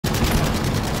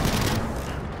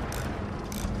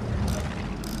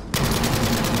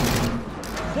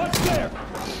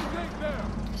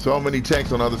So many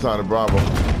tanks on the other side of Bravo.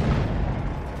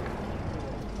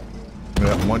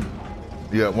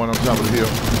 Yeah, one on top of the hill.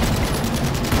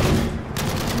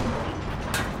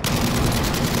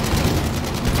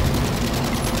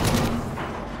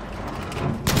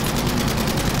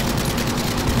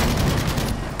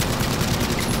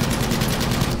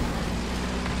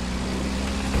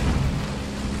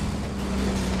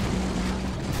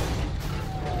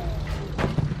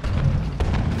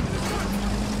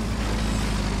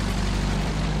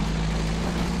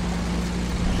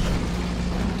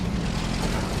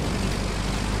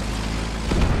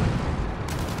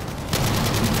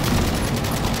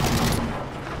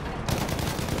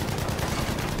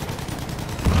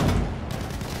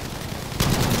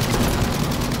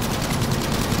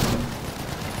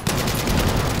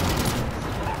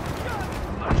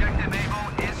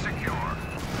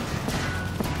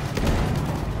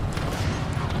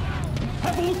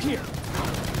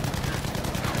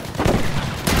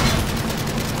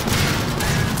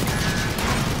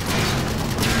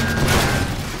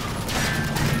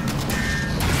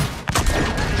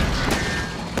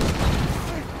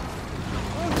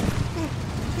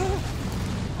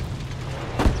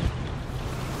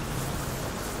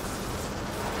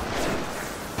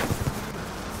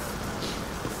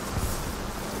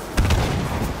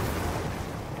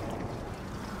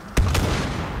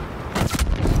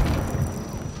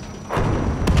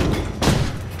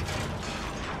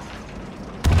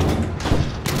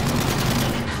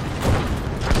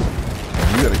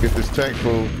 Get this tank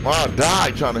full. Oh, I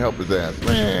died trying to help his ass,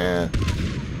 man.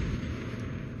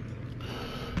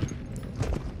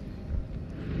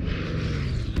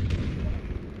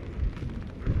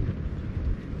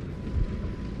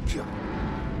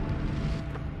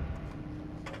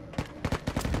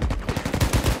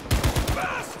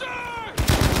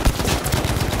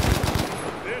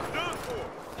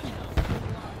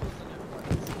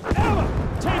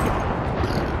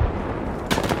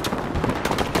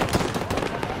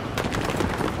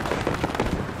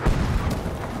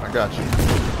 Got you.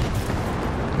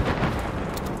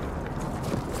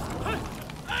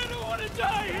 I don't want to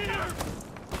die here.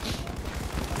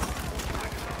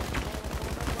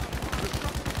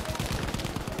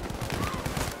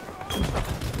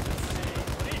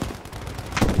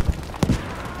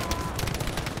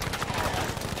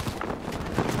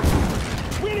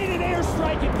 We need an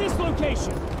airstrike at this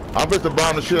location. I'm about to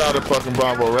bomb the shit out of fucking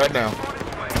Bravo right now.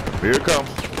 Here it comes.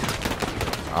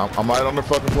 I'm right on the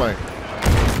fucking plane.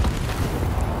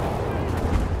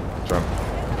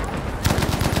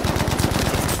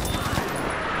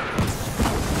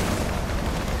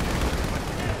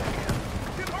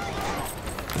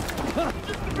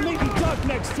 Maybe duck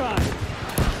next time.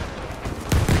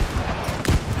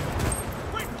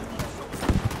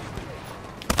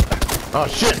 Oh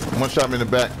shit! One shot me in the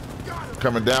back.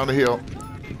 Coming down the hill.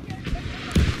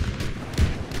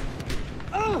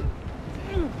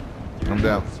 I'm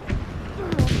down.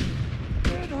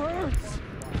 It hurts.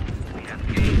 We have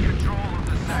gained control of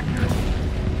the sector.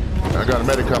 I got a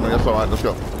medic coming. That's all right. Let's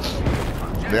go.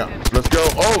 Yeah, let's go.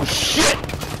 Oh shit!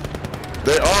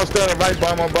 They all standing right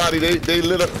by my body. They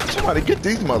lit up. Somebody get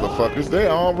these motherfuckers. They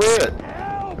all red.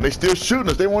 And they still shooting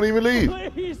us. They won't even leave.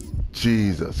 Please.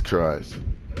 Jesus Christ.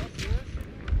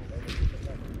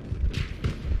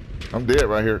 I'm dead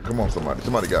right here. Come on, somebody.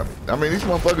 Somebody got me. I mean, these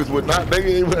motherfuckers would not.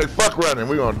 They would fuck running.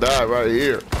 We're gonna die right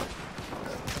here.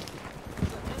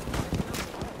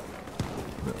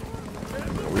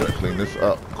 We gotta clean this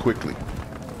up quickly.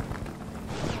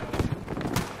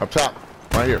 Up top,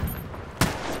 right here.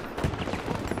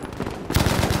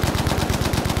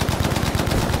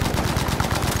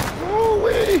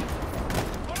 Woo-wee.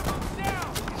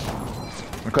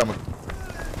 I'm coming.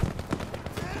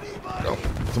 Oh,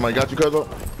 somebody got you, Cuzzo?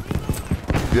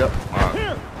 Yep. All right.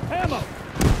 Here, ammo.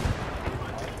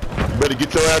 Better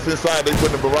get your ass inside. They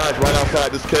putting the barrage right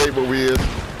outside this cave where we is.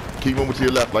 Keep moving to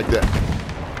your left like that.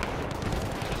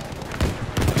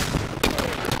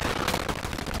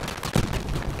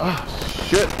 Ah,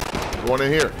 shit. Going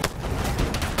in here.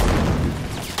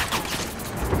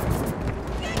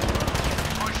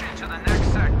 Push into the next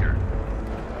sector.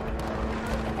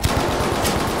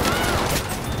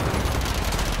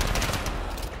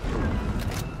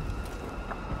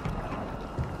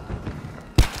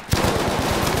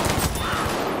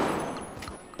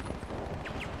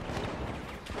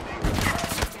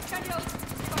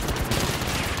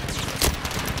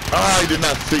 Ah, he did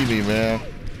not see me, man.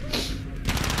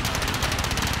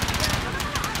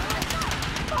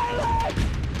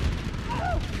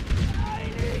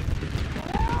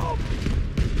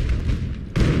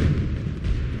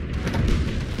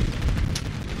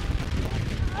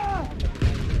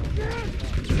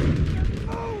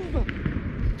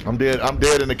 dead. I'm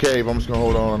dead in the cave. I'm just gonna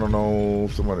hold on. I don't know.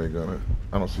 Somebody gonna.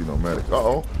 I don't see no medic.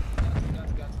 Uh-oh.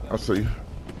 I see you.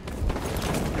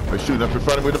 They're shooting up in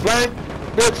front of me with the flame.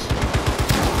 Bitch.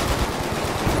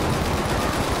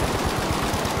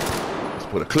 Let's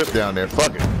put a clip down there.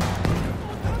 Fuck it.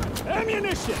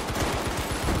 Ammunition!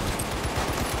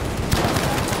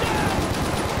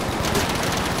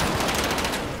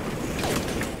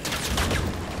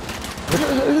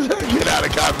 Get out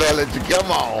of combat, let you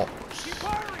come on. Keep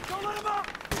firing! Don't let him up!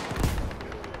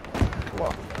 Come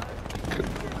on.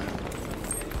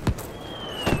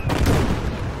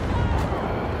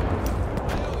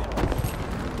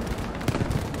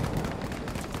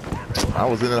 I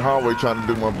was in the hallway trying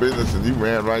to do my business and you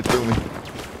ran right through me.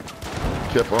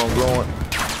 Kept on going.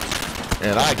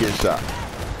 And I get shot.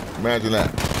 Imagine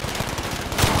that.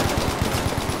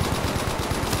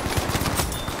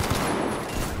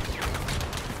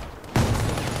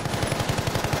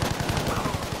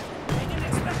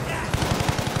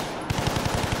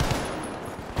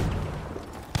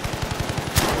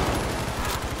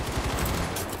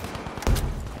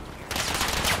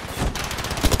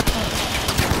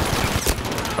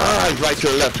 He's right to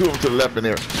the left. Two of them to the left in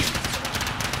there.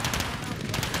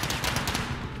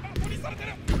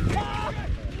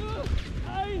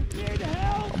 I need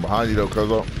help! I'm behind you though,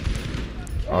 cuzzo.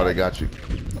 Oh, they got you.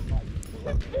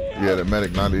 Yeah, the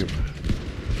medic, not even.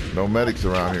 No medics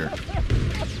around here.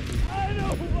 I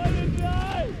don't want to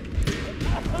die!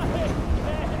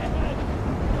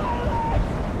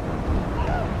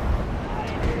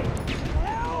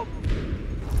 Help!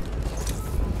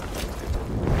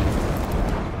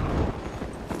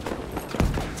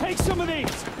 Take some of these!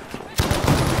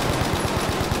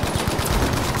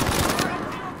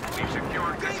 We've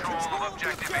secured control of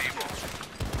objective Able.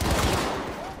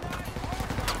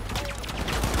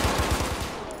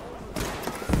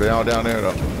 They all down there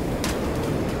though.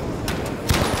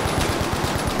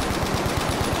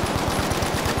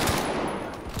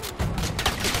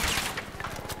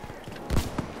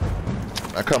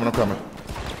 I'm coming, I'm coming.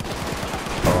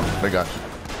 Oh, they got you.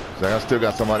 So I still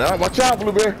got somebody. Oh, watch out,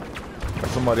 Blueberry. Got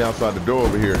somebody outside the door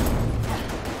over here.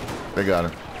 They got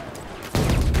him.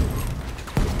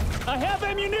 I have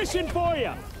ammunition for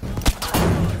you!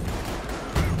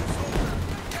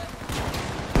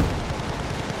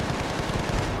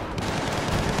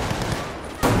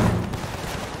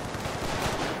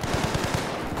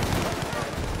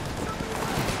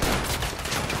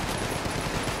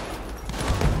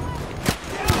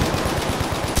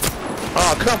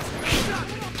 Oh, come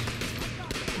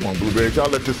on, Blueberry. Y'all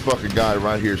let this fucking guy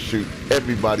right here shoot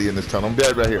everybody in this tunnel. I'm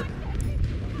dead right here.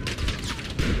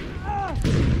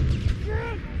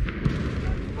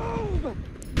 Move!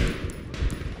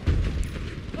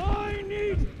 I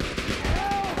need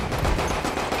help!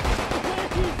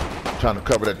 I'm trying to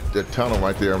cover that tunnel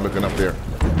right there. I'm looking up there.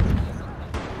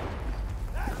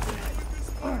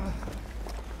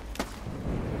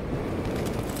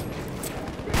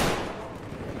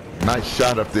 Nice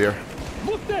shot up there.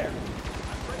 Look there!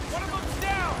 One of them's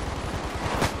down!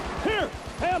 Here!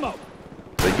 Ammo!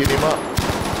 They get him up.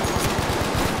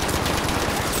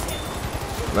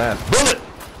 Last bullet.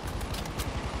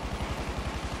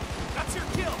 That's your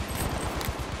kill!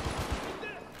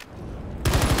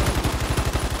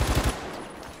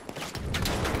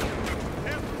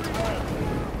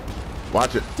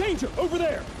 Watch it. Danger! Over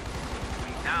there!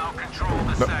 Now control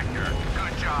the sector.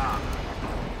 Good job.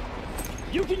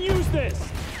 You can use this!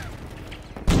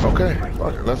 Okay,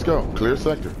 fuck it. Let's go. Clear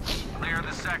sector. Clear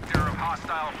the sector of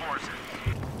hostile forces.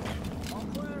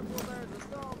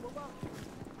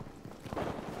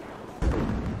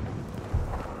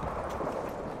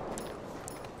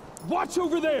 Watch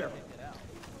over there!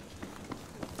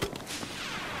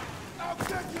 I'll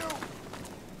get you!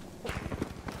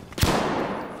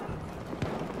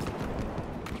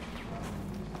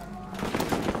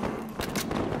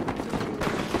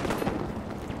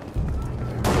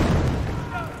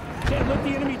 Can't let the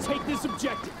enemy take this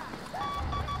objective!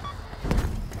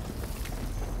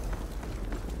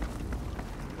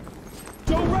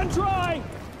 Don't run dry!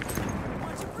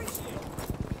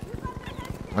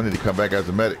 I need to come back as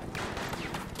a medic.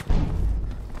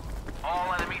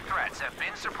 All enemy threats have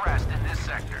been suppressed in this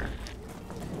sector.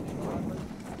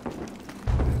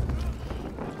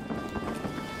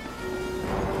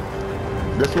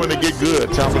 That's when they get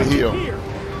good. Top of the hill. Here.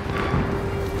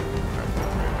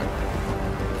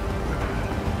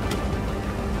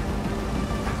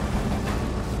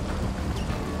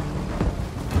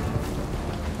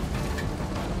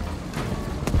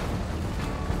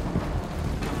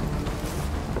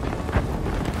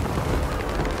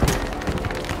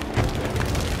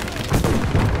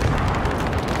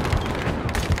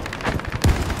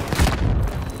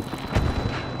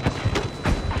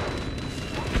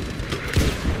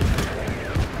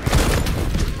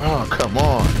 Come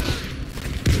on.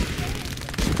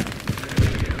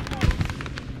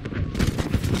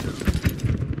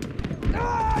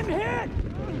 I'm hit!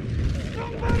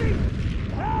 Somebody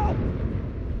help!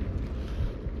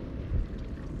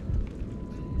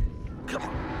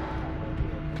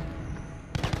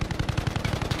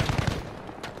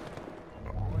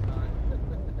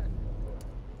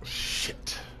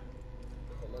 Shit.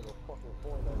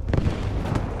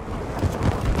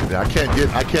 Yeah,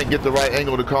 I can't get the right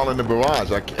angle to call in the barrage.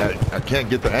 I can't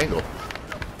get the angle.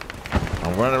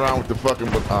 I'm running around with the fucking.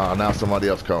 Now somebody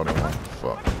else called in one.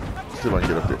 Fuck. Let's see if I can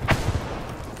get up there.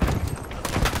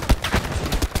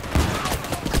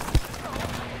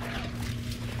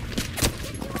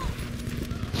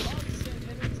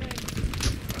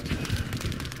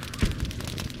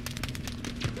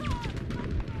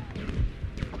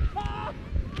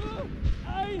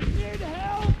 I need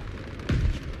help!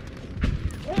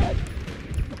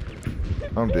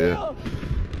 I'm dead.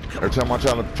 Every time I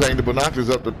try to train the binoculars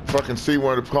up to fucking see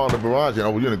where to call the barrage, you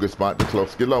know, you're in a good spot. They're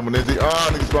close. Get low, Menenzi. Oh,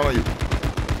 niggas spawn on you.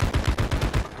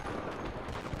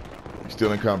 He's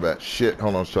still in combat. Shit.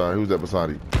 Hold on, sorry. Who's that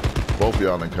beside you? Both of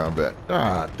y'all in combat.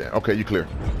 Ah, damn. Okay, you clear.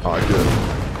 All right, good.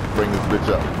 Bring this bitch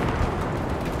up.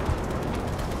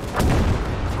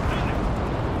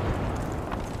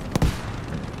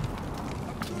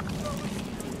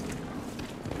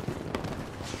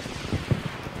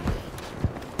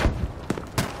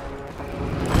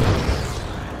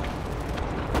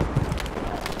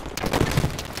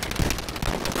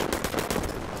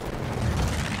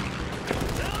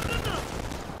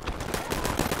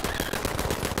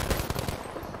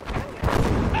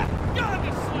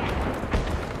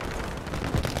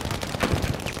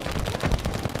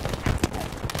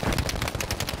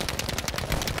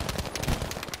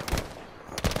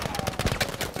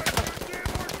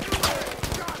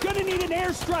 Gonna need an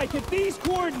airstrike at these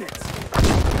coordinates!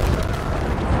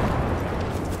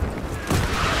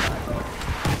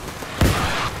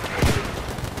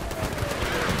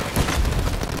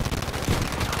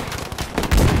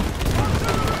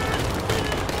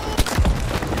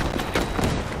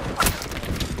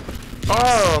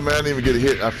 Oh man, I didn't even get a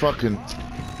hit. I fucking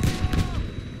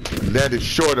landed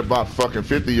short about fucking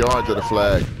 50 yards of the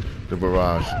flag, the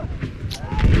barrage.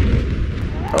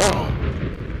 Oh.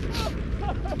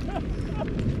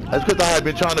 That's because I had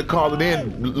been trying to call it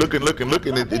in, looking.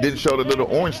 It didn't show the little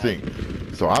orange thing.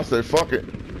 So I said, fuck it.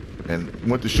 And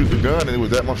went to shoot the gun and it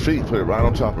was at my feet, put it right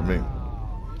on top of me.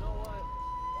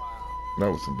 That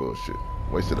was some bullshit.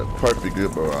 Wasted a perfect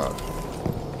good barrage.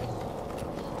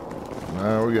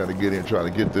 Now we gotta get in and try to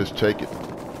get this, take it.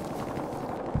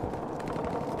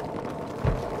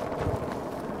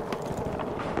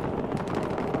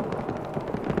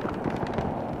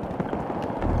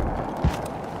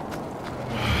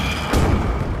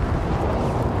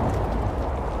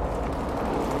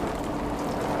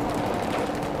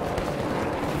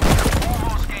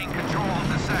 Almost gained control of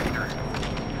the sector.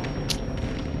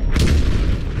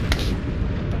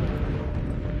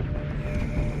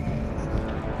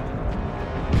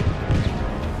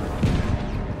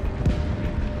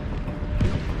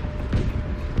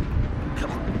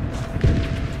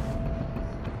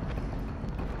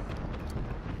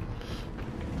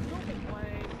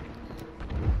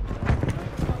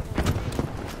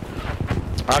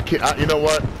 You know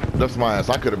what? That's my ass.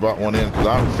 I could have brought one in because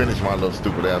I finished my little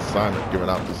stupid ass assignment giving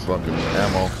out this fucking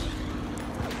ammo.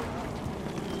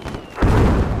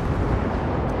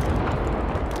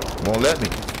 Won't let me.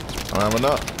 I don't have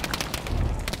enough.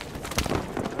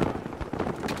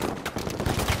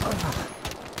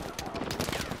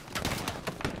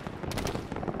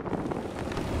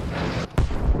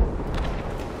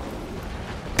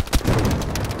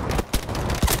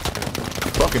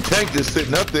 Fucking tank just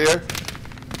sitting up there.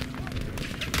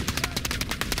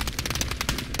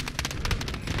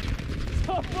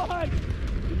 Someone!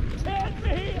 Get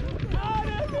me out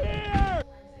of here!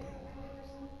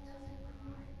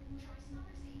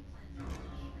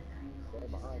 They're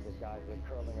behind us, guys. They're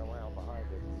curling around behind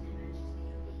us.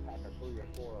 Just pack of 3 or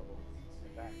 4 of them.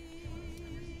 Back.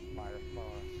 Fire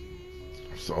spawn.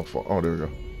 So far. Oh, there we go.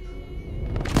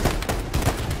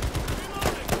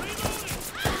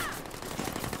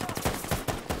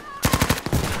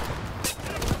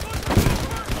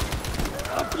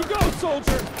 Up you go,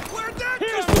 soldier! Where'd that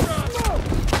come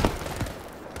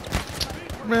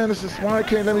from? Man, this is why I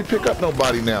can't let me pick up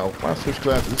nobody now. Why switch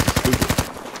classes? This is stupid.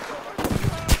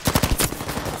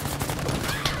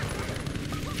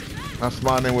 I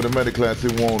spawned in with a medic class.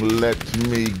 It won't let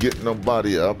me get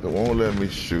nobody up. It won't let me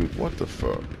shoot. What the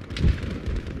fuck?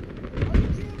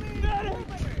 Medic!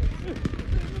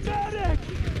 Medic!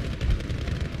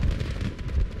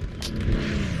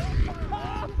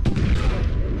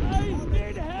 I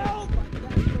need help!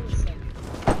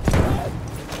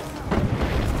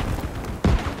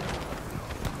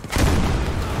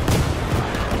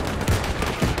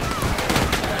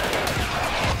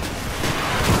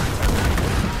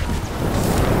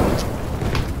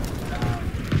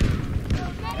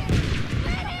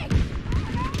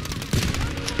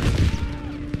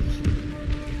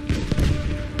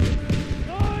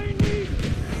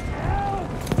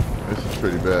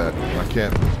 Pretty bad. I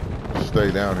can't stay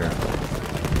down here.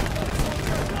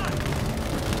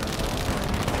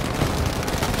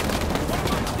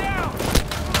 Down!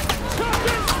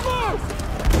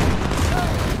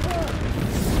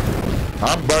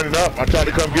 I'm burning up. I tried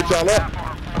to come get y'all up.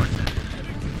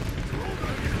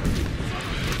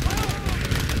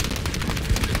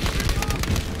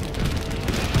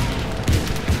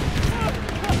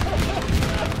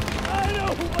 I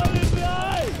don't want to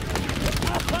die!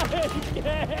 I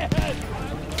can't!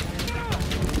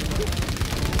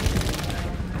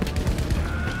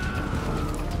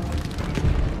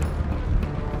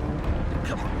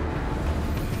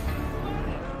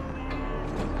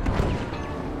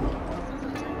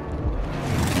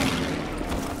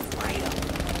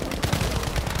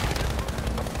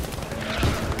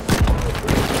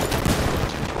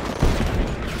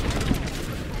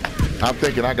 I'm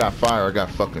thinking I got fire. I got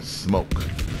fucking smoke.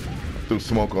 Threw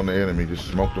smoke on the enemy. Just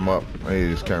smoked them up. And he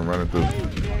just came running through. I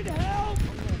need help!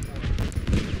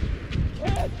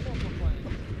 Can't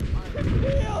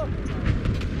feel!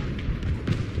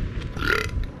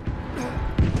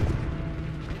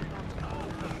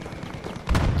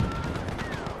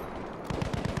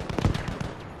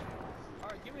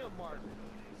 Alright, give me a mark.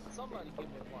 Somebody give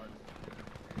me a mark.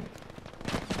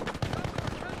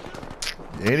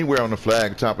 Anywhere on the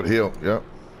flag, top of the hill. Yep.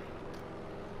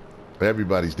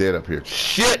 Everybody's dead up here.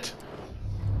 Shit!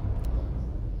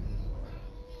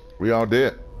 We all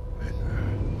dead.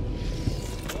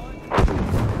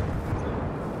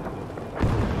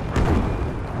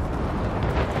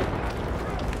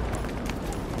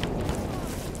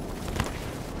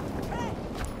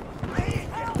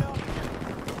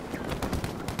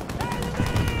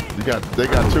 They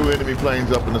got 2 enemy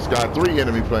planes up in the sky, 3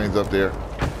 enemy planes up there.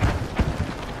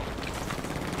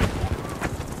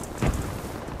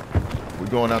 We're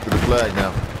going after the flag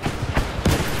now.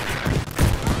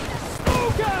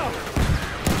 Smoke out!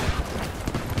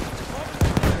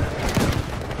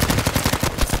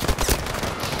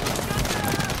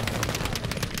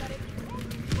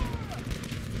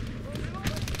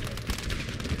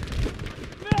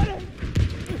 Medic!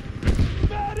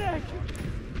 Medic!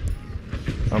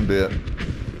 I'm dead.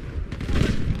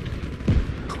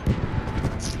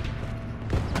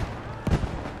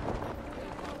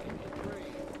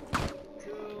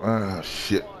 Ah,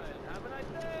 shit.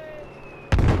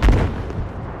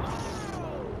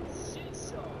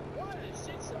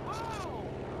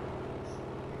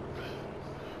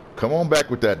 Come on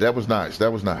back with that. That was nice.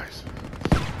 That was nice.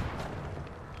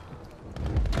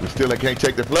 We still can't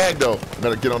take the flag, though.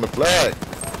 Gotta get on the flag.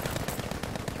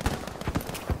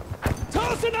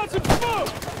 Tossing out some smoke!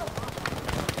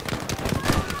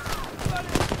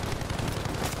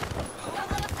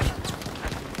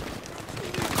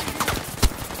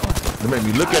 They make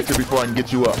me look at you before I can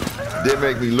get you up. They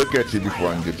make me look at you before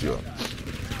I can get you up.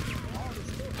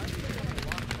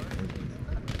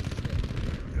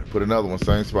 Put another one,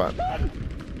 same spot.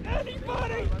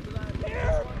 Anybody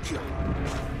here?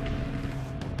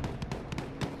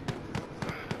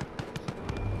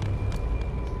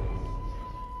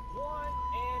 One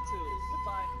and two.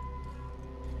 Goodbye.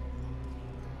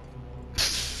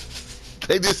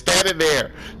 They just standing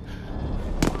there.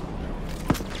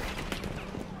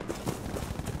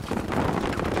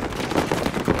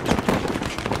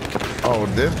 Oh,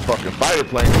 this fucking fighter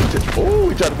plane. Oh,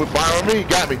 he tried to put fire on me. He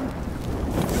got me.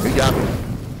 He got me.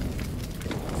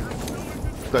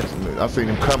 I seen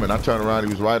him coming. I turned around. He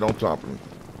was right on top of me.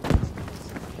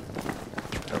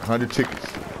 100 tickets.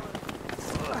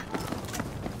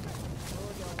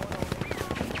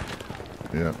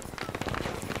 Yeah.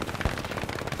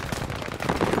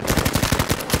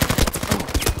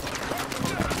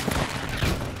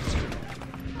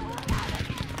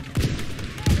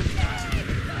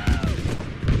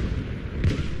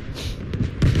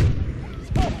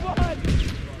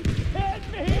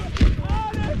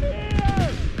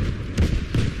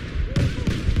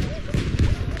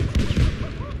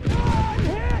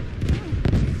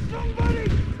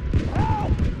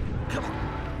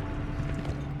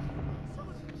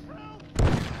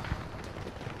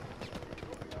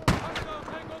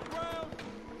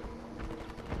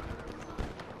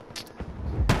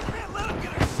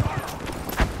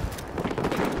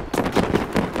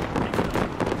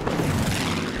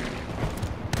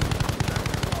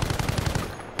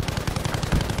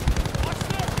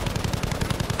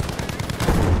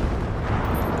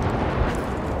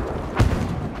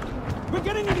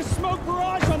 gonna need a smoke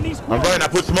barrage on these I'm corners. running. I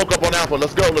put smoke up on Alpha.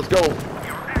 Let's go. Let's go. You're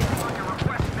acting on your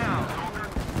request now,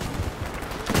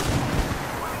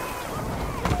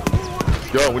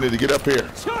 soldier. Yo, we need to get up here.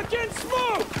 Chuck in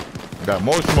smoke! Got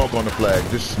more smoke on the flag.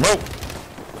 Just smoke.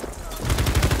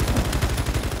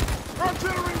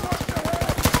 Artillery, watch the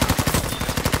head!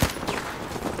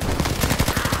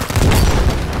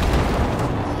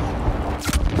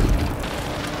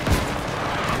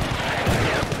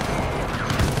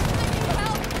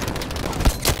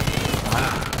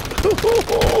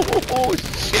 Oh,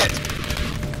 shit.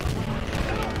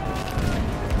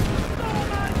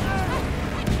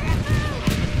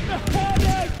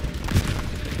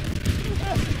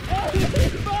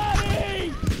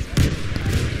 Everybody!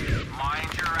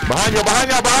 Mind your Behind you,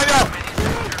 behind you, behind you.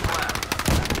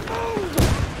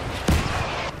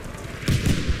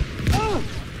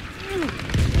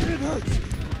 It hurts.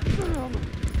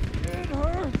 It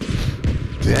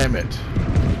hurts. Damn it.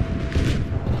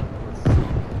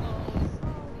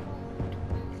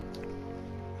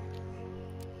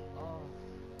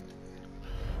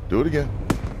 Do it again.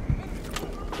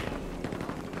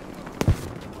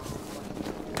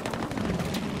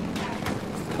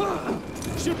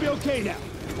 Should be okay now.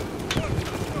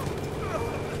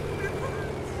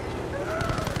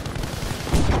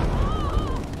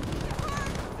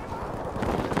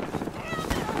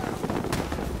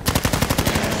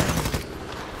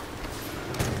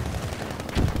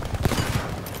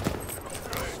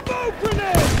 Smoke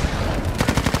grenade!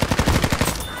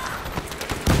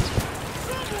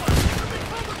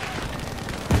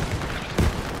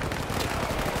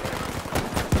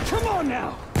 Come on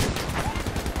now!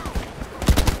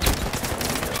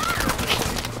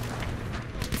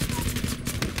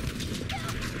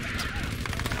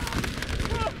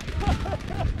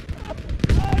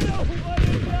 I don't want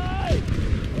to die!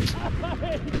 I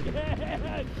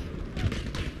can't!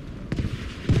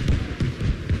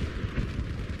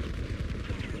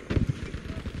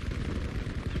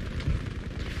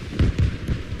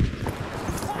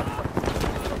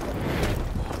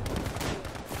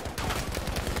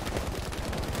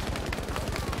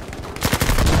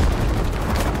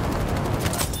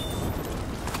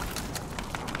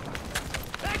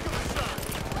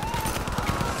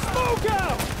 Smoke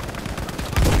out!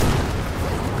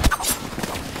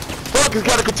 Fuck, he's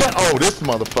got a contest. Oh, this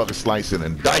motherfucker slicing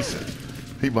and dicing.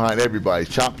 He behind everybody.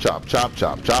 Chop, chop, chop,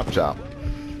 chop, chop, chop.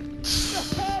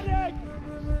 Panic!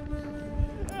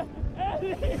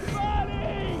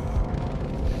 Anybody!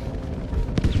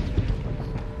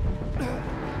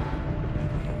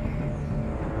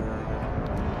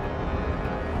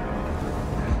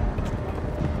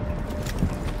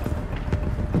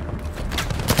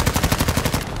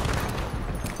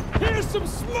 Here's some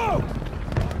smoke!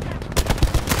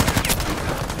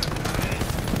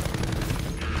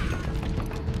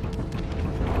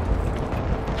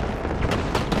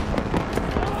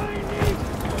 I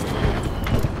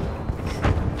need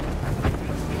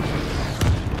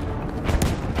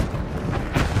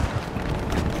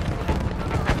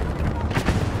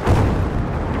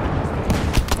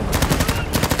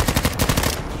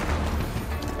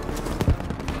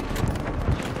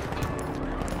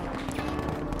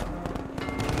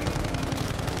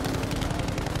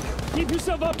Keep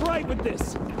yourself upright with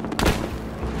this.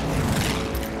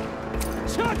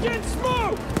 Chuck in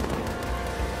smoke!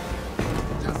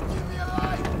 Just give me a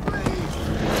light, please!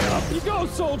 Up you go,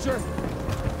 soldier!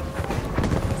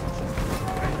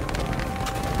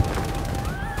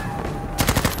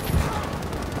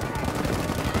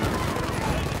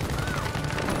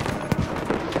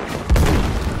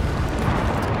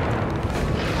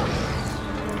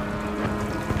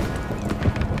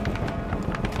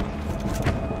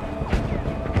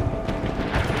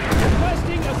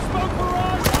 Requesting a smoke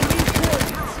barrage on these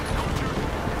coordinates.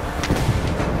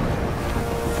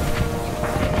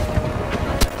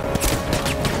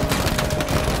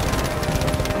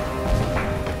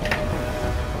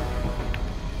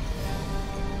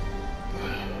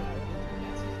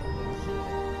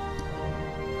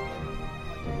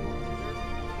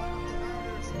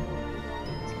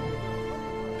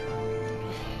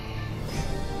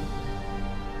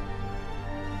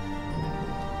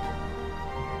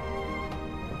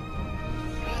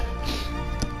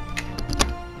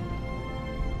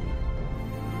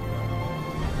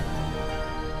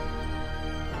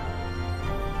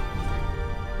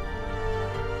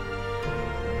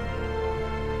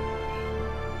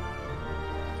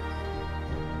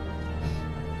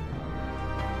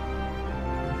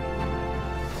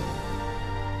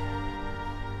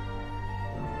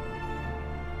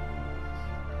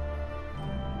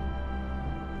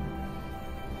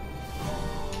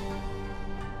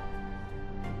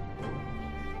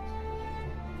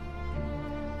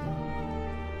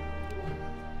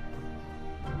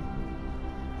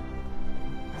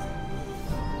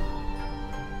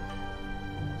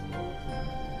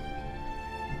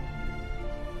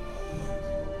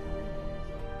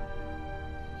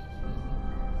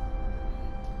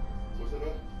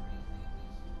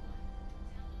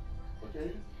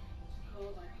 Okay.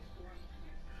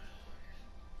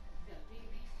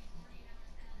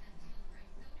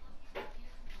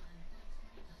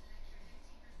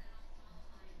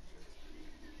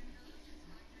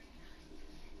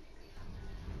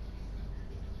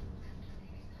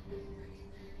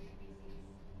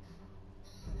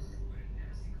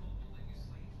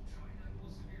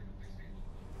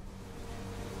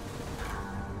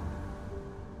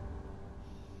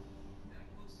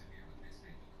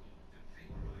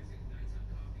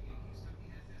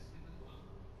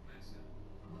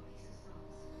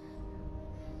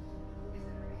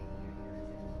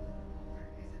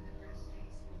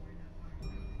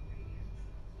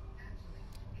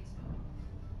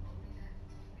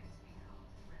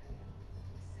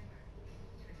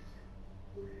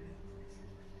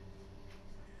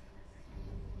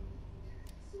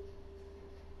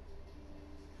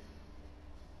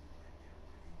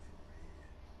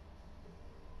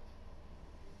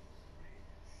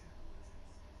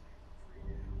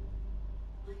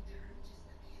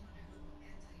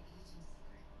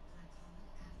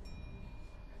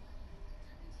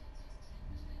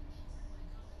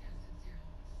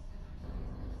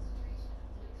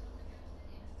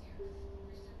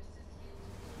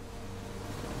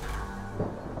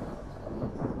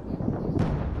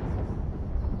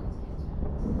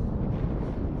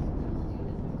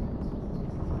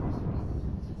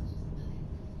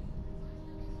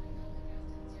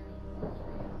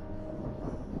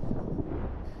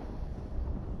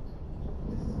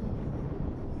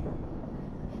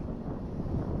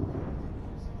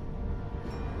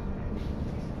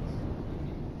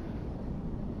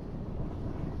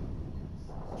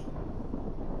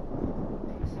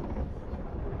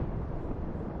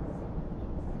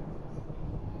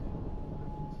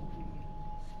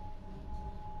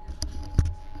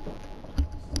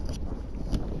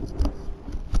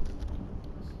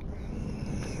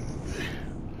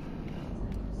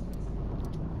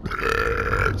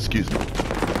 Excuse me.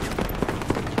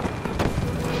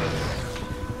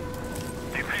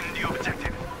 Defend the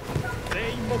objective.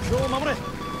 全員目標を守れ。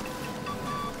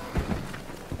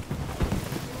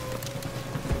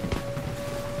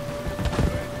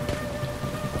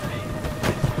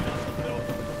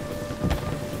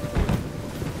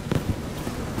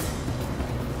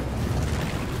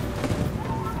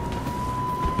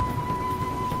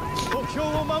目標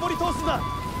を守り通すんだ。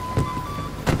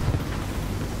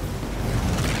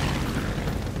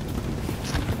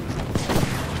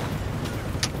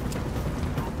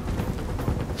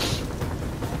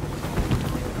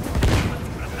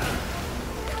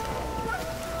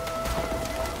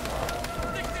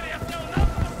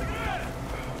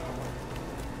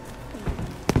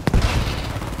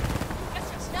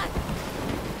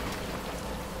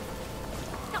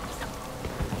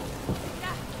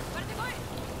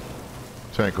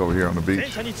Tank over here on the 戦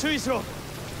beach. 車に注意しろ。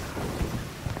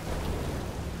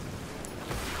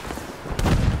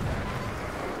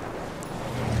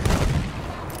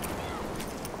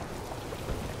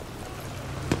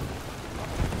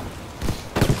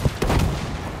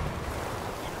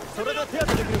それが手当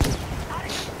てできる。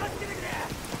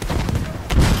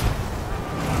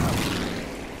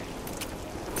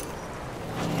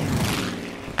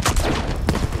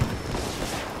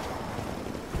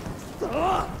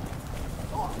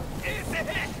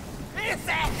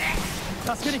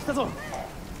助けに来たぞ。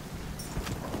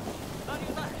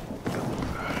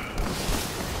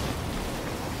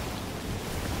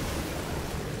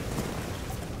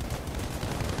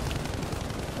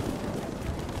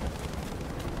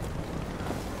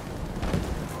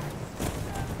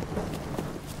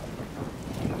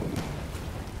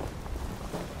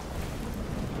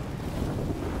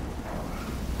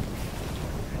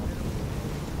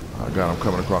I got him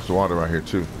coming across the water right here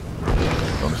too.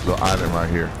 On this little island right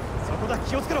here. そこだ、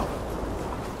気をつけろ。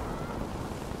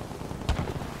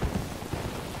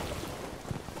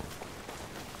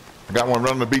I got one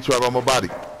running the beach right on my body.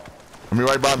 I mean,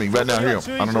 right by me, right down here.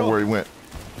 I don't know where he went.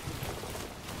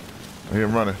 I hear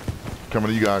him running. Coming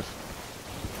to you guys.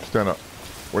 Stand up.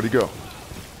 Where'd he go?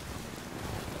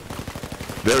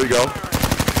 There we go.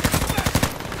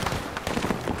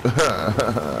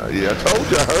 Yeah, I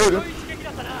told you I heard him.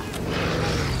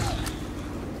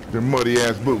 Them muddy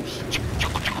ass boots.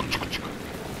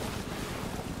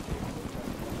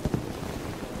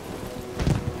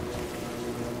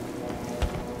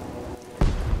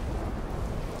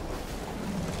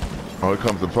 Oh, here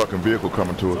comes the fucking vehicle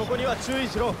coming to そ us. こには注意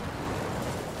しろ。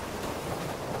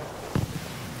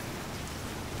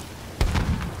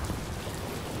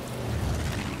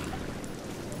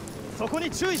そこ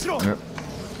に注意しろ。 Yep.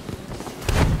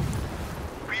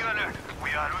 Be alert. We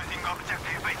are losing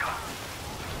Objective Baker.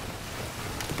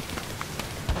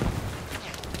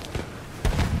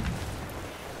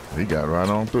 He got right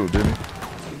on through, didn't he?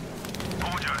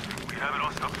 Soldiers, we have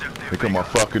lost objective Here come my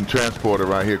fucking transporter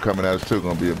right here coming at us too.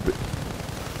 Gonna be a bit.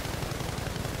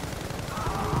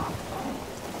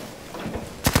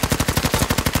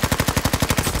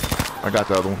 I got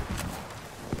the other one.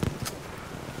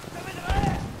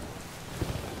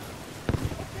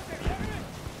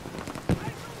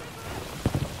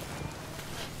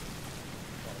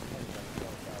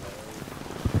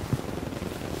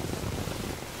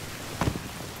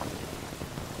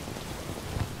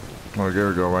 Oh, there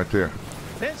we go, right there.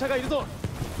 戦車がいるぞ。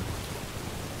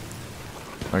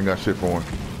 I ain't got shit for him.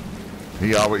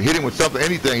 He always hit him with something,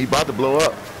 anything. He about to blow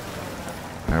up.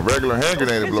 And regular hand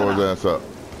grenade to blow his ass up.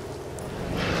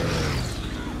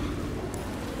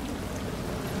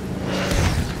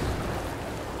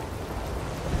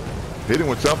 Hit him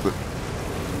with something.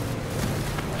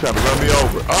 Trying to run me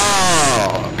over.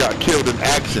 Oh, got killed in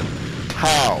action.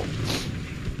 How?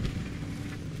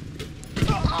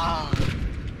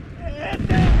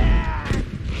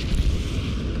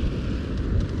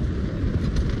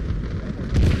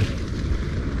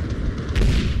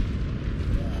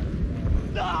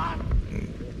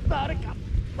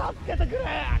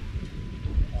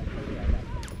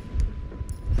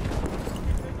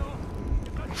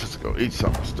 Let's go eat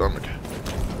something, stomach.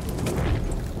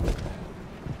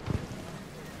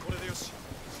 これでよし。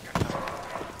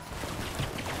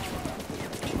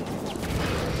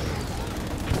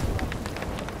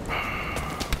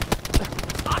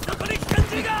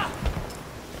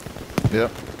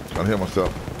 Yep, I hear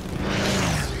myself.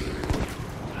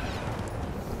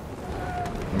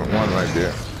 Got one right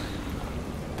there.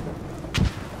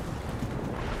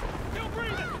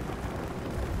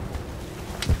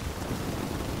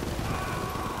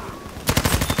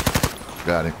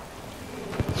 Got him.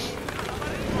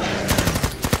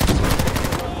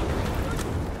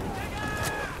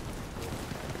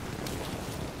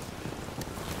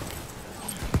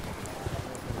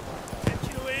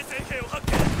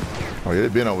 Oh yeah,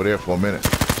 they've been over there for a minute.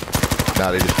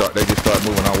 Now they just start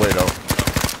moving our way though.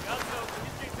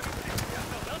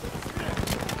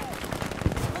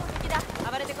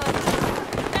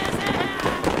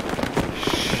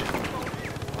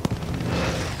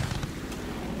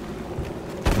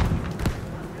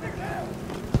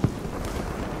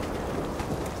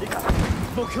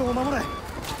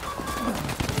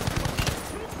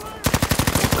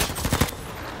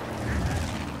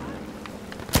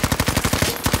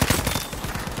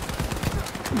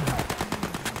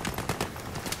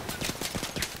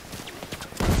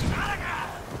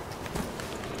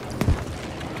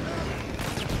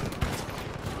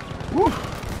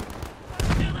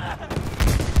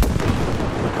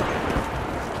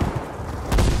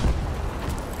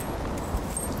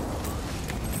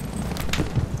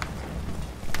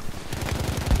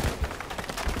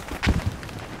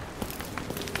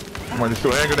 Come on, just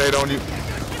throw a hand grenade on you.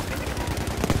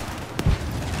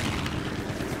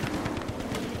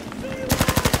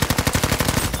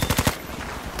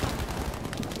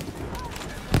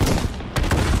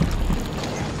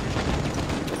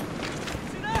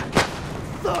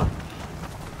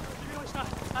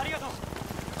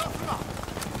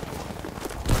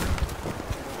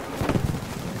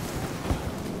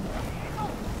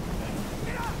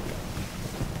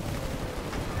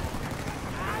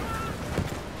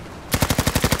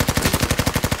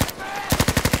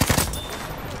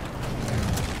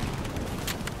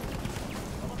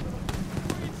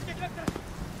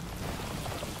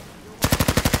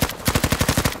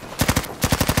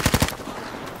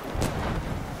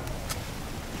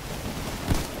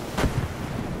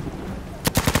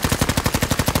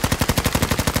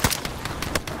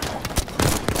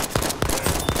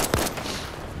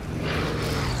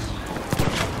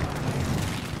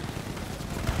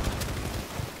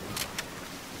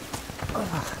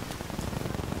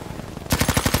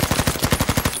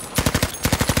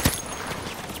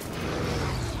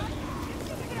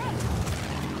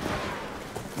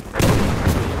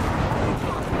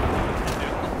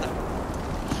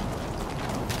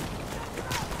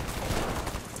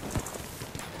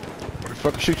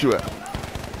 Fucking shoot you at?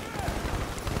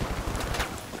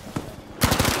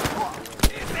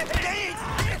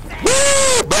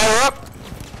 Woo! Batter up!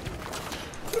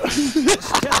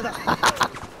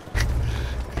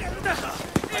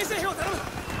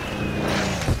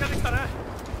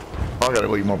 I gotta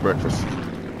go eat my breakfast.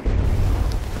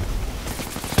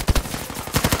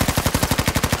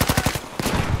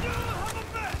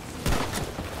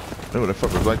 Oh, that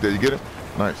fucker's right there. You get it?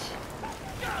 Nice.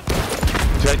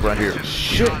 Tank right here.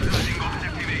 Shit.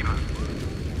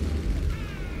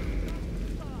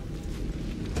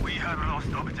 lost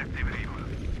objective Rio.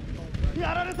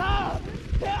 やられた。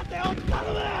手当てを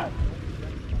頼む。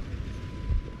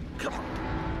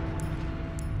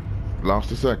 Lost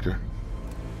the sector.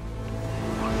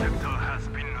 The sector has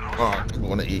been lost. Oh, I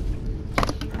want to eat.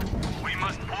 We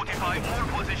must fortify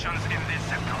all positions in this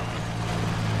sector.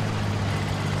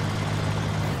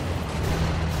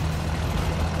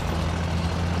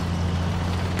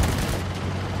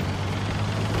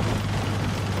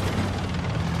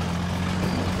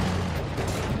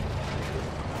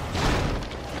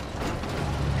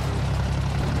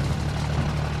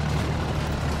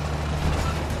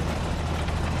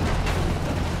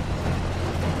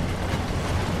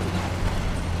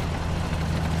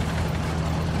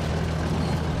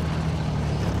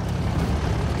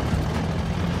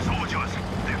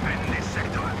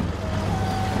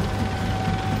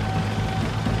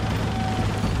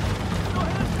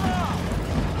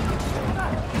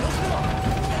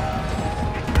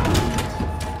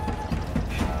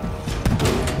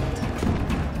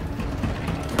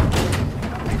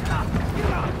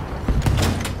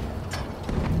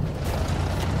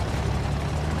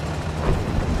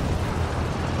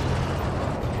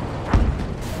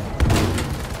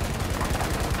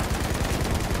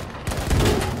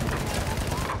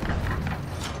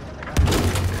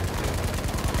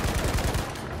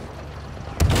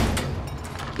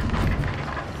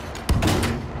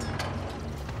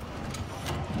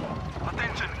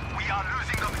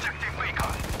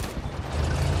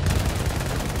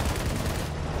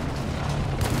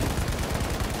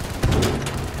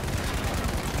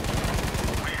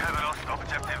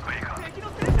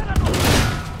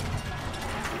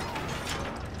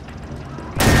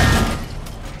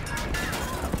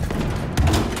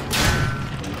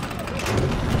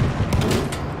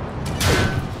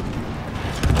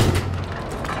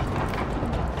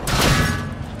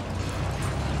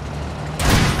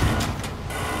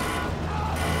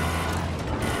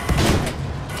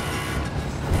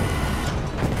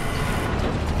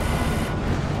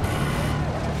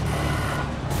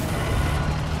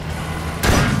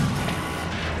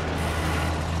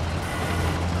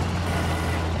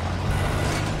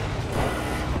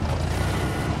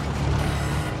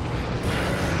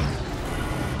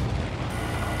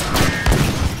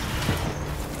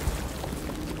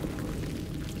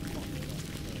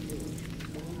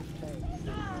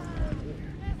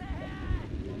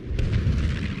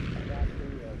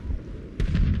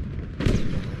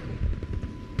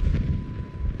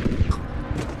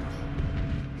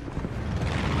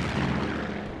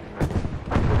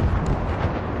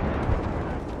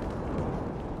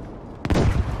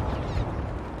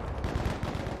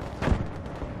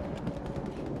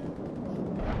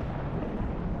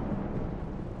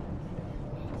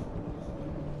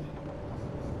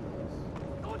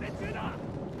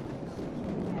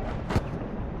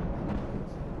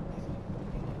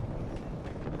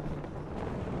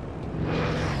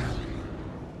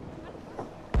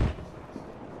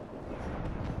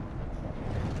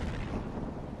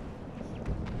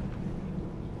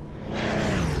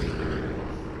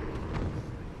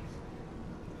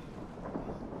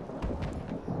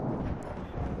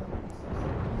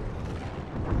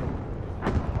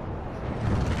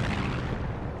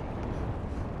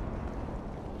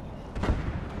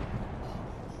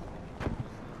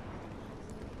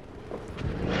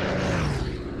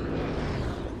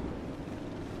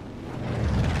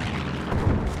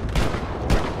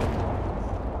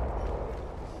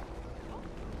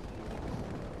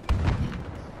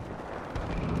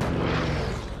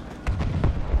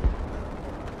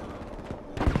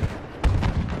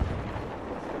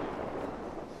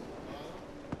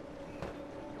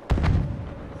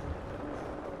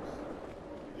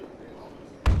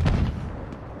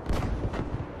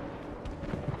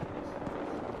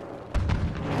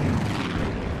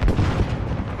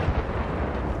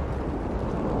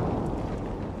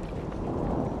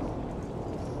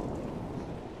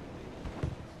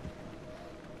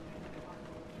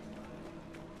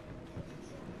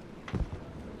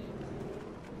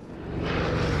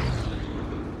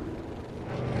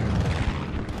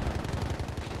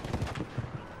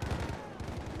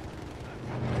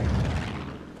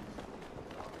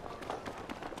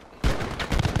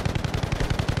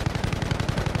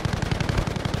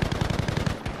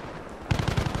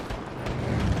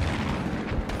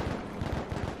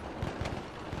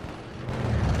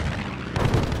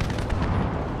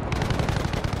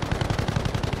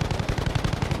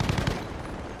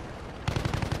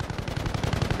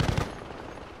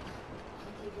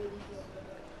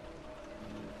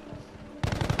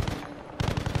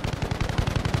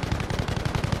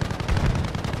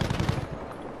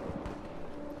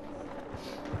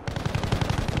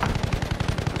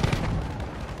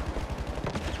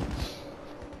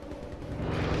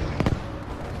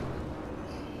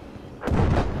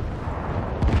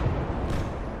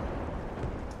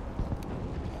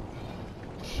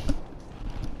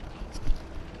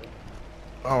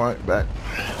 All right, back.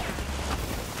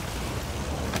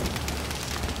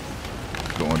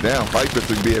 Going down. Fight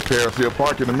supposed to be at Paris Hill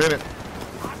Park in a minute.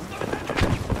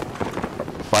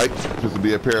 Fight supposed to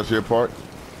be at Paris Hill Park.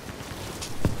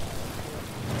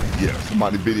 Yeah,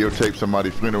 somebody videotaped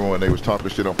somebody's funeral and they was talking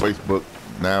shit on Facebook.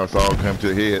 Now it's all come to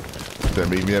a head. They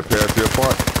meet me at Paris Hill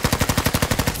Park.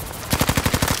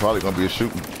 Probably gonna be a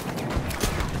shooting.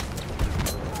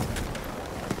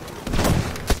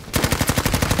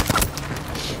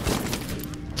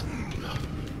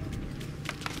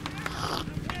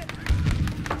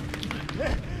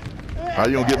 How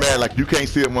you gonna get mad like you can't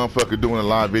see a motherfucker doing a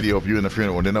live video if you in the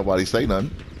funeral and then nobody say nothing?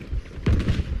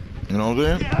 You know what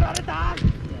I'm saying?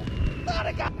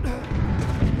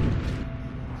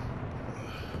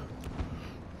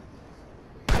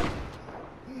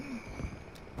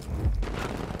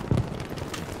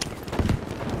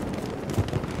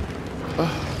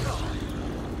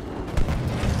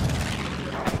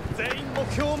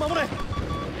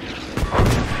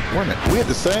 We had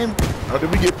the same, or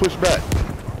did we get pushed back?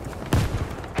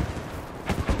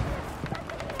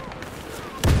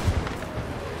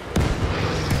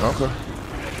 Okay.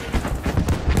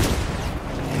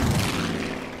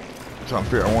 Trying to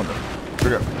figure, I wonder.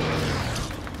 Figure out.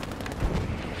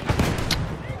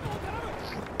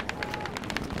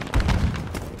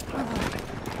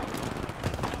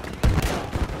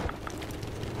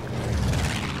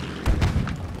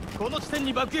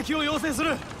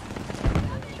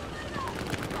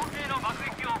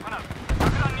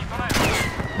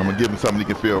 I'm gonna give him something he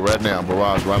can feel right now.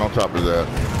 Barrage right on top of that.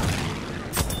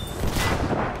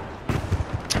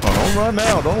 Oh, don't run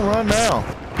now. Don't run now.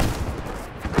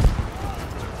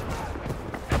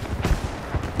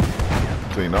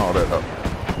 Clean all that up.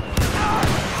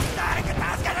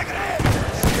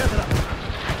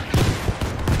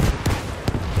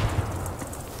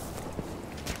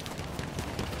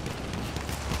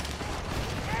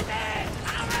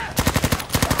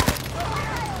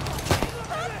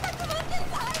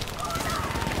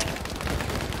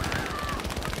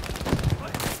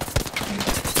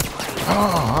 Oh,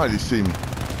 how did he see me?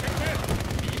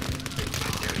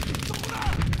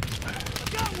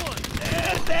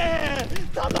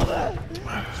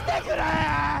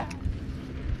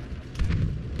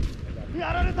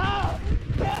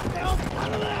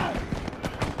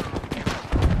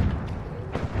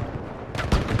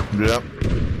 Yep.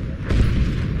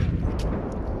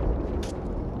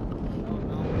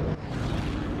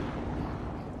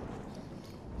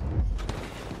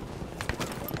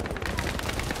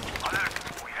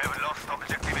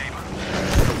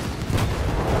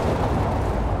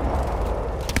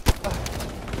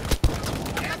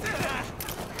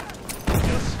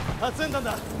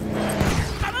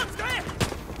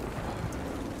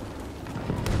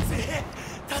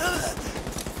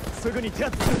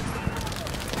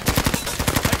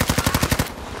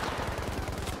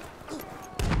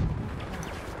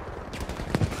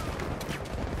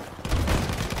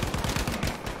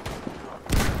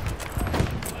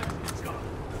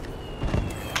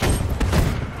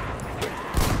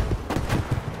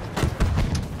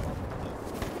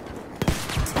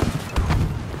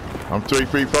 I'm 3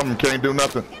 feet from him, can't do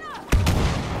nothing.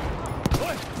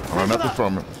 Oh, nothing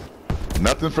from him.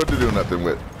 Nothing for to do nothing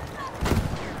with.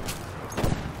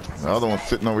 The other one's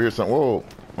sitting over here something. Whoa,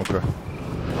 okay.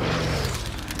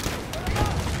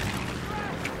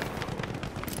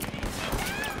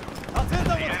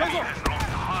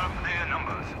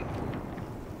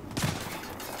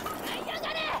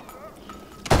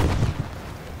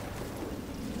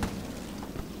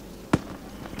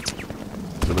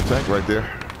 To the tank right there.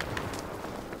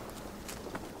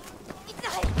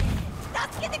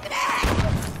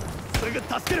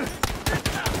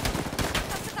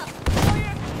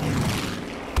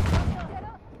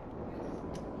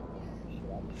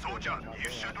 Soldier, you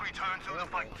should return to the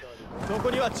fight.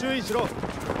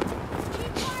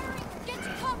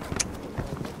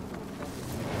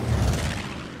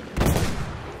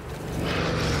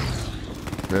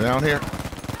 They're down here.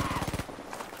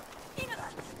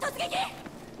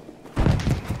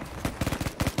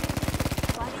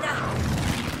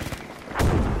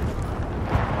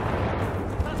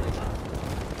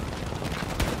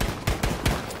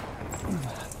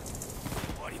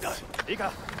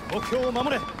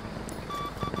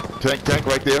 Tank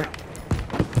right there.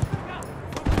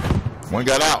 One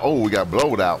got out. Oh, we got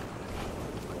blowed out.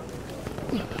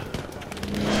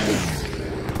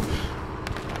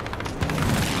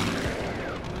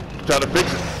 Try to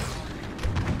fix it.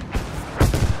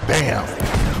 Damn.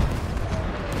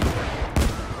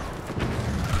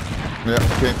 Yeah,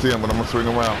 can't see him, but I'm gonna swing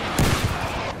around.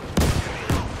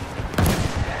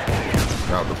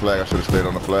 Out the flag. I should have stayed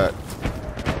on the flag.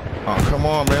 Oh, come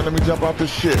on, man. Let me jump off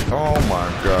this shit. Oh, my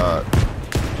God.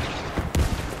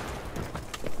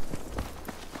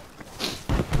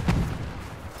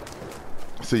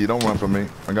 See, you don't run from me.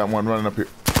 I got one running up here.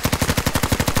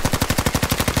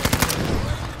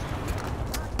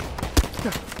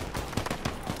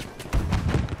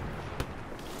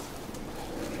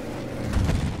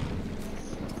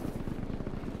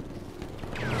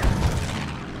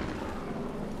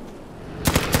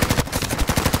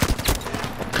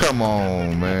 Come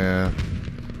on, man.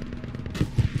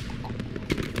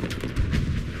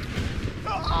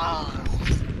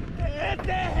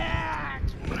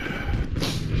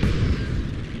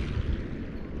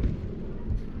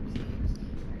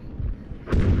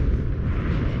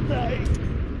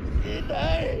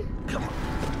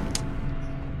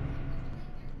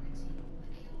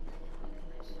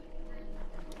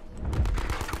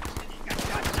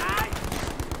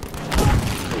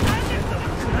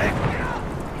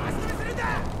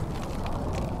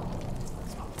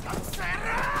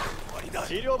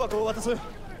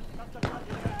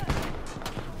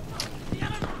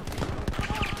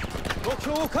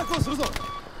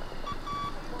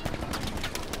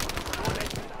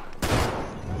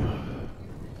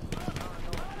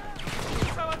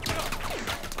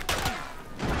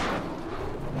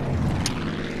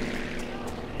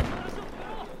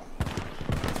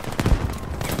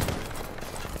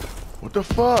 What the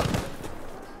fuck?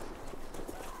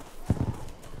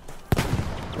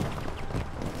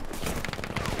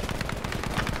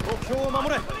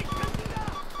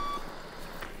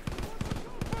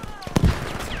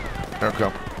 Here I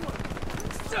come.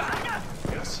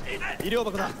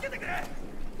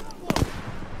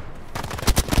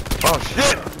 Oh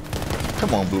shit!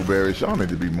 Come on, blueberries. Y'all need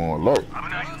to be more alert.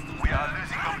 We are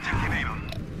losing objective Able.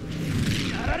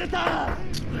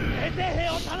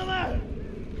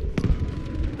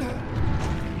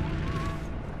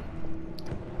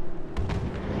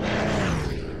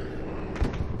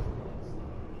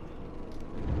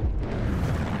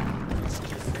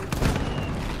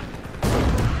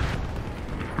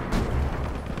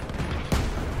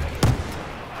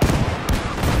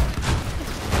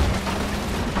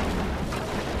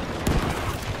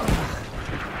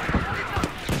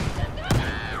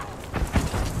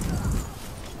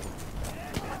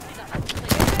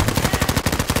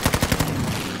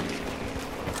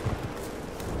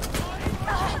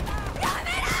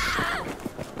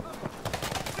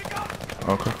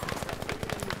 Okay.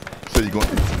 So you going?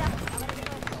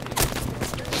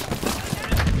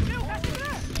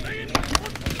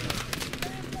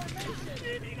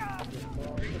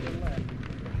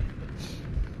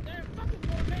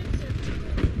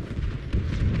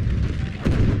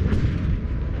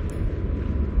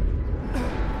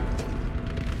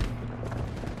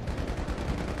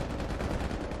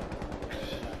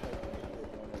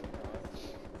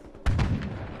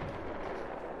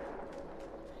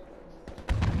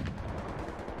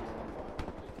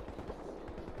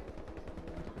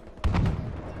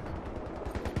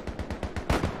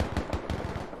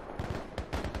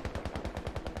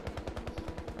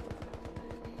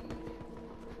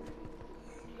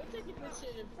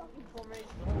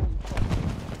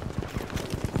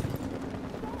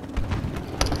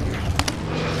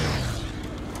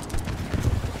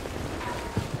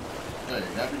 Hey,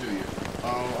 Happy New Year. I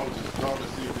was just calling to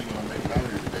see if we're gonna make it out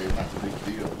here today. Not a big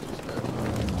deal, just that.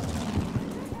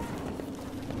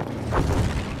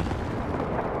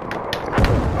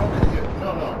 Okay, yeah,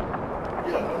 no.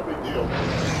 Yeah, not a big deal.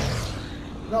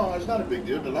 No, it's not a big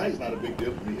deal. The light's not a big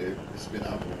deal for me. It's been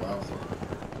out for a while, so.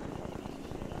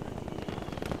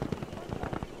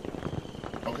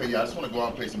 Okay, yeah, I just want to go out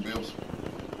and pay some bills.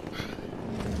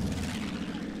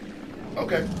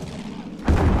 Okay.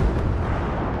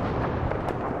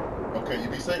 Okay, you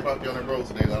be safe out there on the road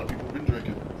today. A lot of people have been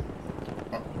drinking.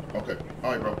 Okay.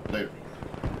 All right, bro. Later.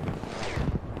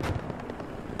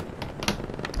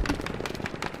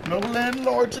 No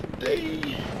landlord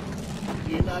today.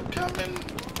 You're not coming.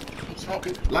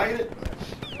 Smoking. Light it.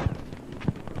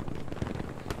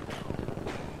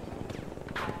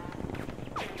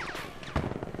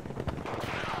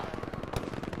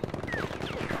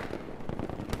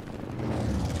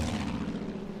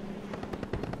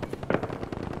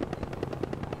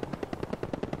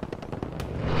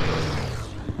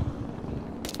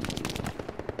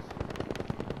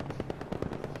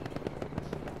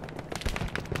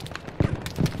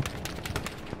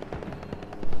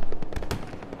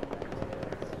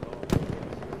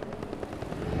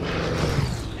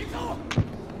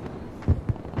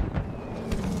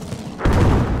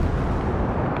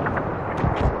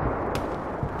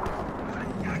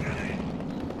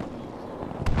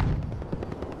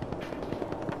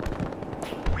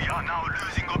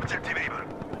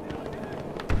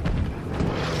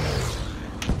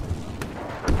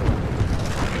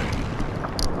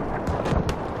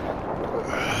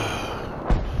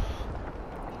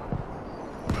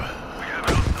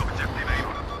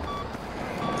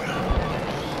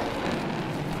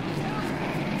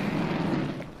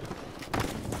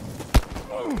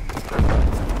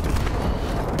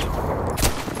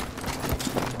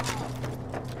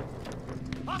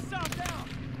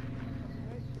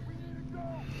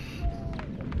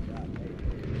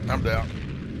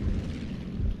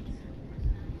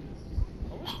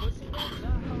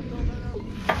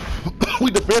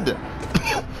 we defending?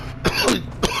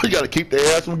 We gotta keep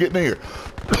their ass from getting in here.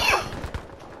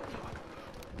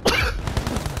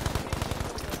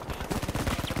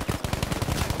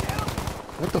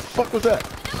 What the fuck was that?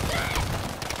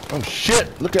 Oh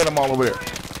shit! Look at them all over there.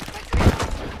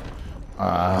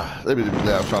 Let me be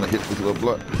glad I'm trying to hit this little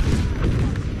blood.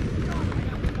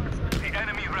 The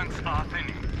enemy ranks are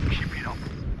thinning. Keep it up.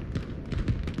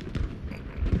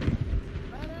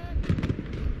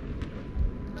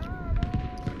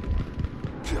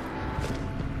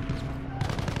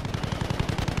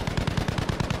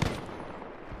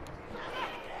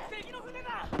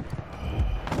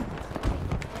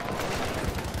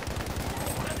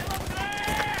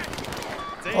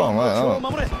 Oh man,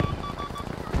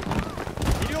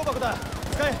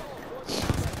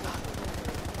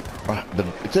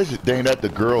 it says dang that the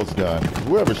girl's gun.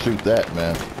 Whoever shoot that,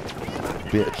 man,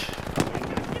 bitch.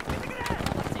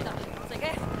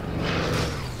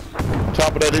 On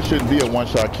top of that, it shouldn't be a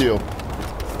one-shot kill.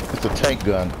 It's a tank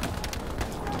gun.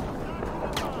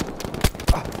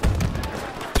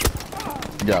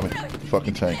 You got me,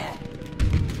 fucking tank.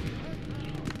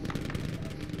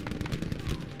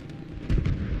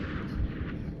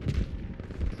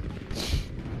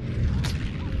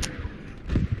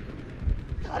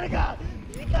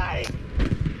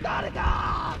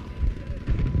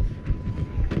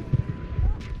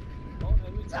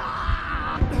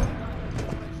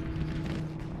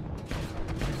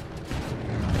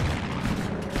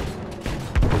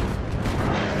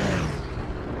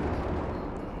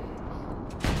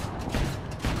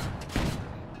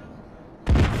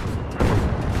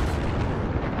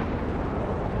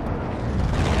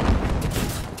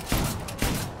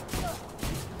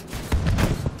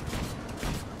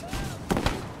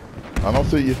 I don't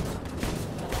see you.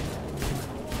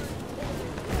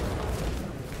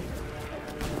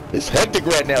 It's hectic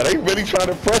right now. They really trying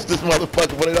to press this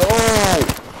motherfucker, but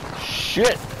oh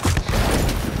shit!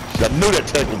 I knew that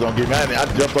tank was gonna get me. I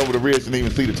jumped over the ridge and didn't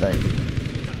even see the tank.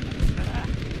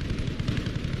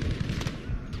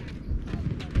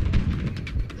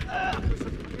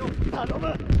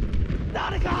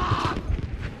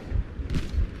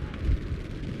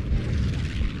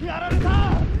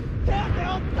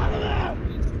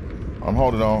 I'm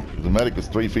holding on. The medic is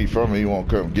 3 feet from me. He won't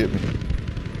come get me.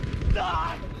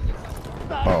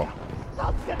 Oh.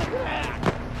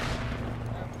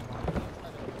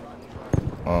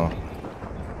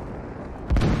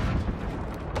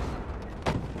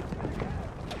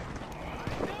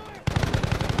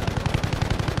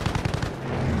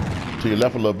 To your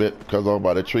left a little bit, because over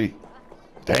by the tree.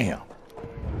 Damn.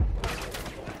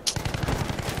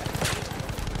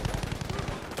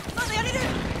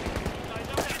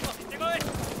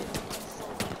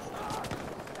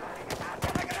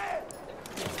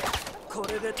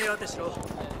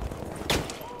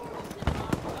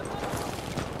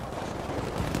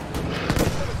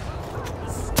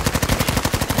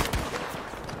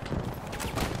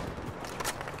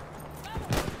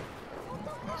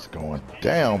 It's going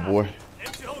down, boy.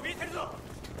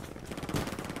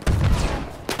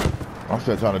 I'm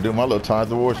still trying to do my little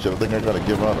Times of War shit. I think I gotta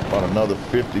give out about another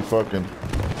 50 fucking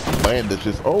bandits.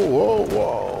 Just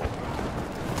whoa.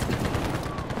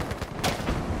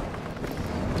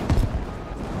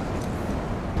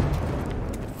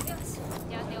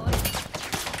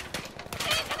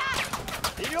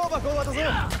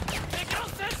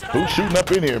 Who's shooting up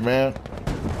in here, man?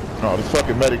 Oh, this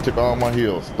fucking medic took all my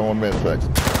heals, throwing med packs.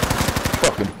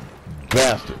 Fucking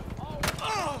bastard.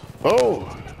 Oh.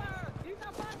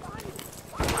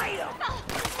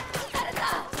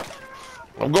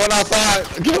 I'm going outside.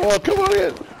 Come on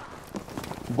in.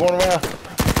 I'm going around.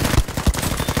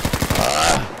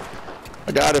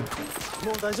 I got him.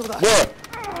 What?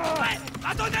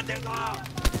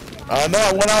 I know.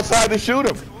 I went outside to shoot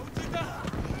him.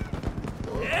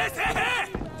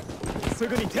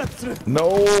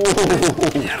 No.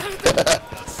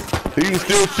 He was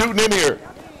still shooting in here.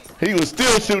 He was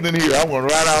still shooting in here. I went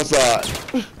right outside.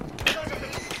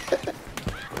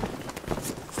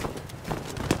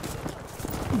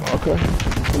 Okay.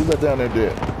 Who's that down there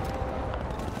dead?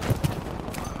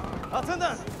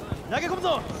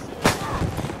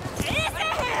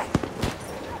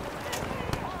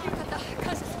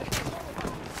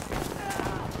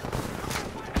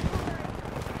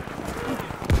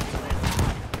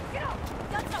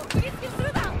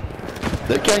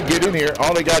 They can't get in here.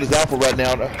 All they got is Alpha right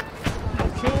now.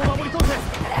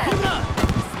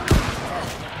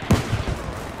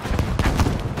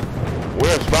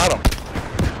 Where? Spot him.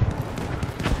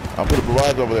 I'll put a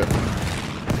barrage over there.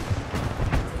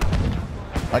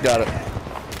 I got it.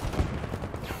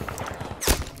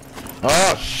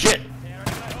 Oh, shit.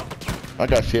 I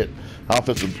got shit.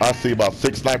 I see about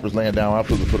 6 snipers laying down. I'm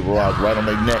supposed to put a barrage right on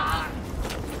their neck.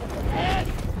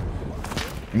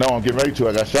 No, I'm getting ready to.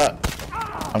 I got shot.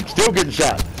 I'm still getting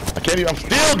shot. I can't even. I'm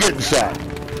still getting shot.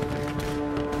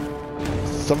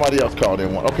 Somebody else called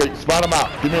in one. Okay, spot them out.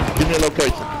 Give me a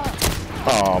location.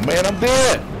 Oh man, I'm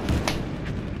dead.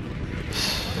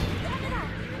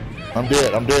 I'm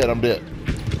dead. I'm dead. I'm dead.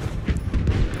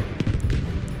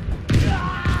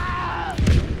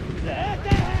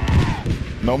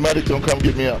 No medics don't come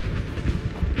get me up.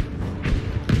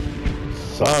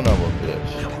 Son of a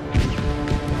bitch.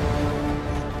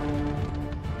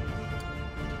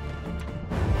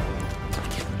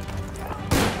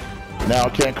 Now I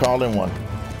can't call in one.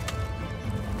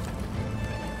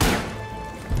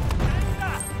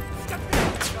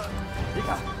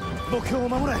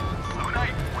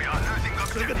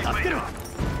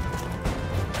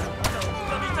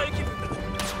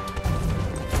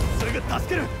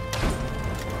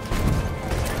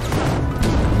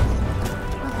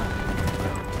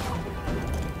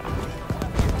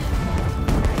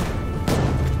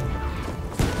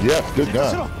 Yes, good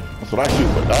gun. That's what I shoot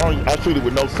with. I shoot it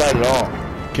with no sight at all.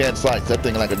 Can't sight. That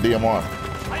thing like a DMR.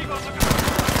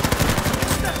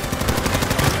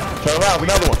 Turn around,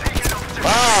 another one.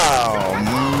 Oh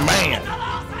man.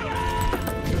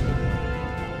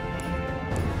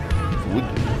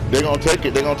 They're gonna take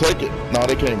it. They're gonna take it. No,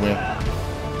 they can't win.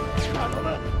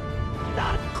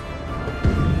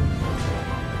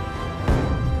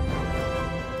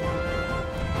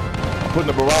 Putting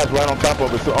the barrage right on top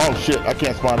of it. So, oh shit, I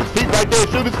can't spawn his feet right there.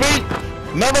 Shoot his feet.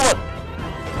 Another one.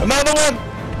 Another one.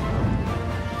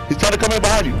 He's trying to come in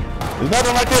behind you. There's another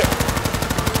one right there.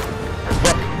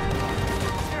 Fuck.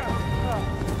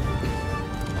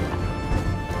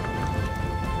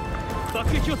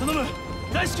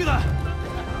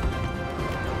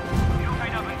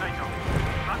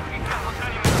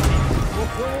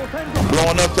 I'm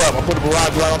blowing us up. I put the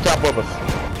barrage right on top of us.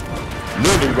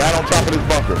 Literally right on top of this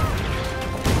bunker.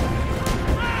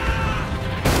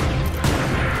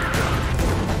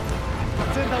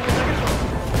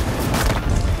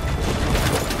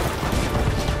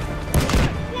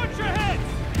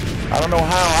 I don't know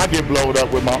how I get blowed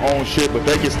up with my own shit, but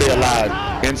they can stay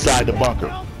alive inside the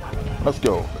bunker. Let's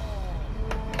go.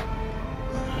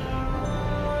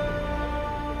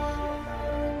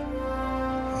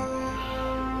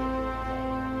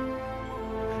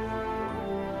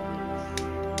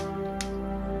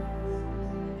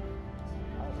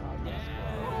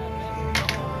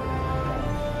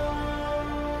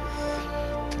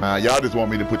 Y'all just want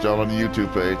me to put y'all on the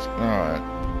YouTube page. All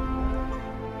right.